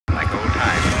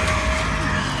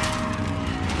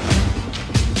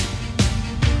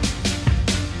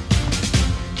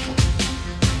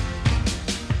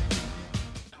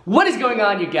What is going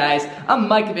on, you guys? I'm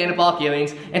Mike of Anabolic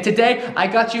Aliens, and today I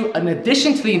got you an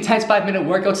addition to the intense 5-minute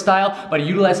workout style by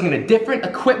utilizing a different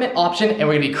equipment option, and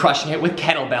we're gonna be crushing it with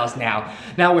kettlebells now.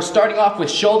 Now we're starting off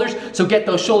with shoulders, so get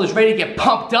those shoulders ready to get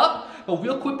pumped up. But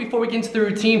real quick before we get into the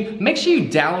routine, make sure you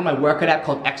download my workout app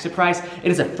called Exerprise.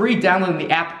 It is a free download in the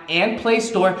app and Play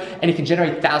Store, and you can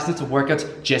generate thousands of workouts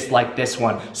just like this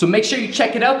one. So make sure you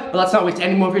check it out, but let's not waste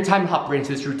any more of your time and hop right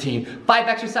into this routine. 5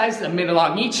 exercises, a minute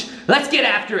long each. Let's get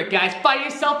after it, guys. Fire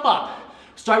yourself up.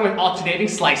 Starting with alternating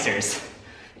slicers.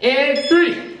 In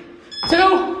 3,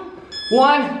 2,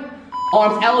 1.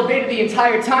 Arms elevated the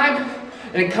entire time,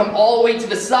 and then come all the way to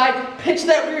the side. Pitch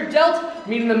that rear delt,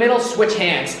 meet in the middle, switch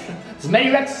hands. As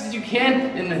many reps as you can,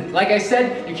 and then, like I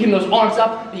said, you're keeping those arms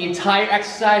up the entire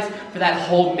exercise for that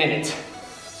whole minute.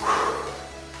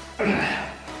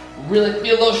 Really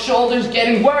feel those shoulders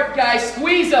getting work, guys.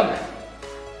 Squeeze them.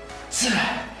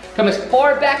 Come as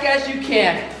far back as you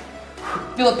can.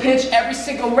 Feel a pinch every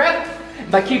single rep.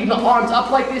 By keeping the arms up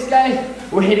like this, guys,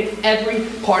 we're hitting every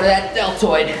part of that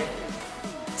deltoid.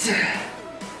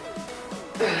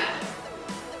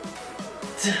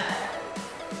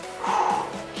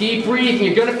 Keep breathing.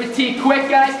 You're gonna fatigue quick,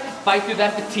 guys. Fight through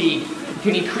that fatigue. You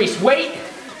can increase weight,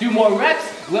 do more reps,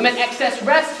 limit excess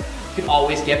rest. You can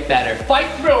always get better. Fight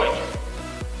through it.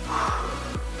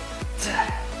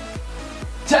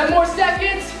 10 more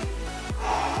seconds.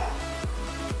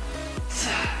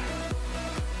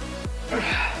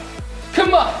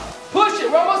 Come on, push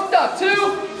it. We're almost done. 2,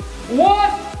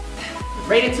 1.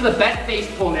 Right into the bent face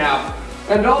pull now.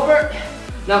 And over.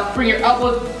 Now bring your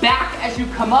elbows back as you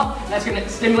come up. That's gonna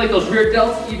stimulate those rear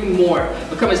delts even more.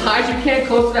 But come as high as you can,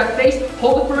 close to that face.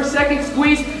 Hold it for a second,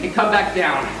 squeeze, and come back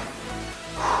down.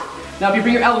 Now if you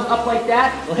bring your elbows up like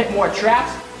that, you'll hit more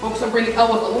traps. Focus on bringing the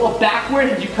elbows a little backward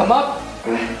as you come up.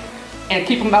 And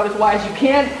keep them out as wide as you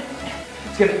can.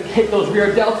 It's gonna hit those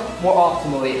rear delts more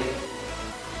optimally.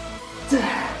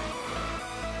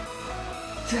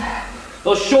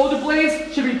 Those shoulder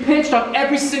blades should be pinched on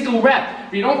every single rep.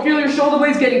 If you don't feel your shoulder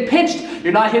blades getting pinched,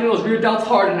 you're not hitting those rear delts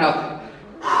hard enough.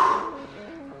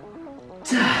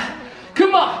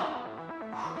 Come on.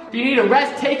 If you need a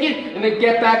rest, take it and then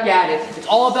get back at it. It's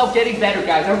all about getting better,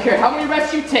 guys. I don't care how many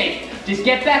reps you take. Just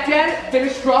get back at it,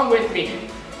 finish strong with me.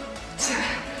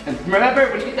 And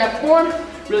remember, when you get that form,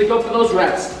 really go for those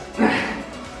reps.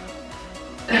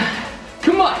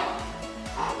 Come on.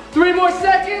 3 more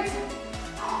seconds.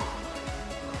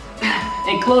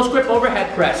 And close grip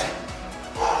overhead press.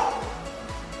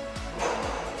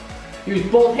 Use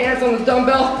both hands on the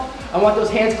dumbbell. I want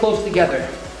those hands close together.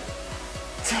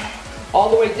 All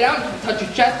the way down, touch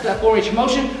your chest, that 4-inch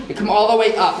motion, and come all the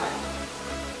way up.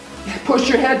 Push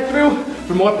your head through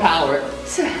for more power.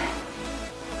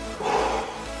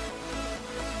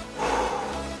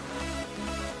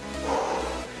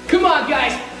 Come on,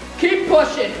 guys, keep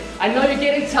pushing. I know you're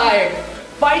getting tired.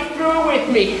 Fight through it with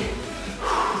me.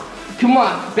 Come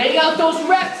on, bang out those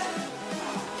reps.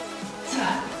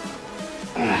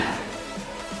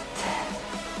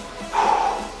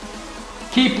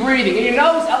 Keep breathing in your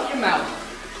nose, out your mouth.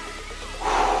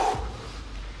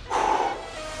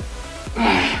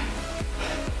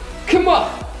 Come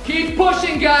on, keep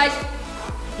pushing, guys.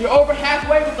 You're over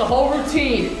halfway with the whole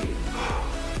routine.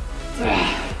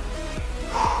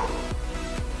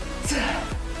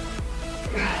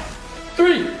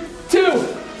 3, 2,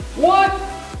 1.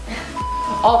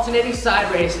 Alternating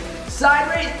side raise. Side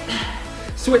raise.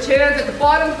 Switch hands at the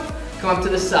bottom. Come up to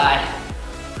the side.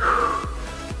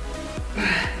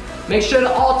 Make sure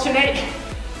to alternate.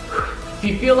 If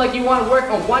you feel like you want to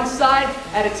work on one side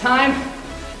at a time,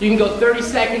 you can go 30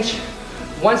 seconds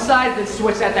one side, then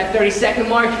switch at that 30-second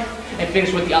mark and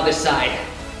finish with the other side.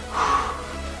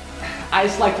 I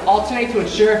just like to alternate to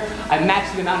ensure I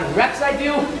match the amount of reps I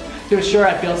do to ensure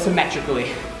I build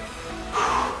symmetrically.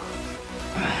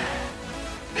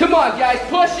 Come on, guys,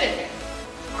 push it.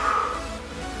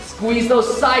 Squeeze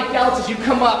those side delts as you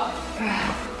come up.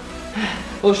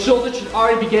 Those shoulders should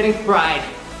already be getting fried.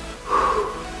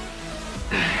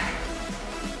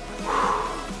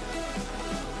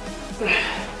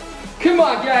 Come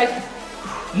on, guys.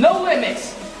 No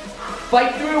limits.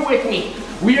 Fight through it with me.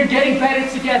 We are getting better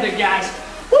together, guys.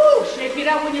 Woo! Shake it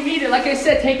out when you need it. Like I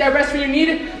said, take that rest when you need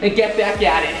it and get back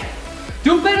at it.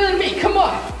 Do better than me. Come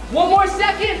on. 1 more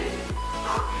second.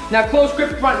 Now close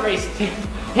grip front raise.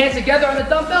 Hands together on the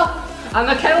dumbbell, on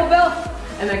the kettlebell,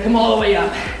 and then come all the way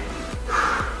up.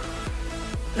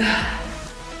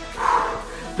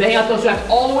 Bang out those reps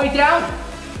all the way down.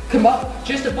 Come up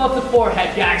just above the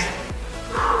forehead, guys.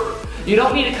 You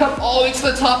don't need to come all the way to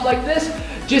the top like this.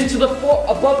 just to the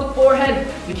above the forehead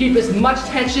to keep as much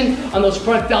tension on those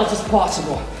front delts as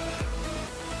possible.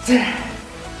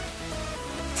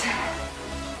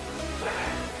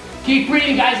 Keep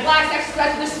breathing, guys. Last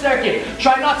exercise of this circuit.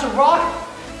 Try not to rock.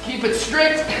 Keep it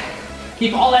strict.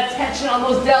 Keep all that tension on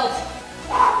those delts.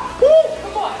 Woo,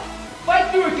 come on.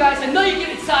 Fight through it, guys. I know you're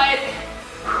getting tired.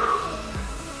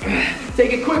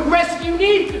 Take a quick rest if you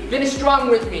need. Finish strong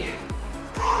with me.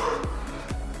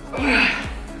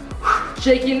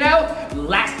 Shaking now.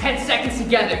 Last 10 seconds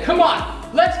together. Come on.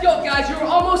 Let's go, guys. You're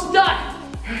almost done.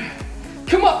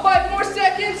 Come on, 5 more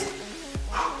seconds.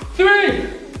 3,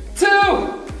 2,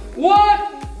 1.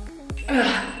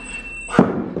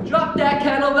 Drop that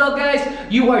kettlebell, guys.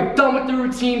 You are done with the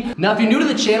routine. Now, if you're new to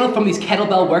the channel from these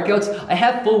kettlebell workouts, I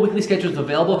have full weekly schedules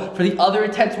available for the other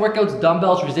intense workouts,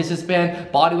 dumbbells, resistance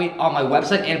band, bodyweight on my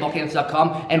website,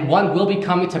 anabolicgames.com, and one will be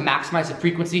coming to maximize the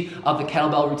frequency of the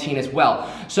kettlebell routine as well.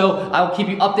 So I will keep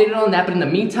you updated on that, but in the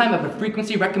meantime, I have a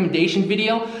frequency recommendation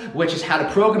video, which is how to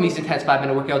program these intense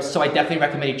 5-minute workouts, so I definitely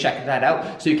recommend you check that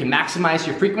out so you can maximize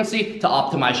your frequency to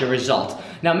optimize your results.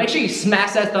 Now, make sure you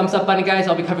smash that thumbs up button, guys.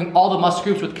 I'll be covering all the muscle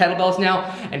groups with kettlebells now,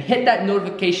 and hit that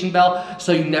notification bell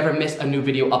so you never miss a new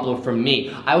video upload from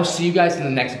me. I will see you guys in the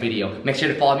next video. Make sure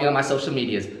to follow me on my social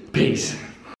medias. Peace.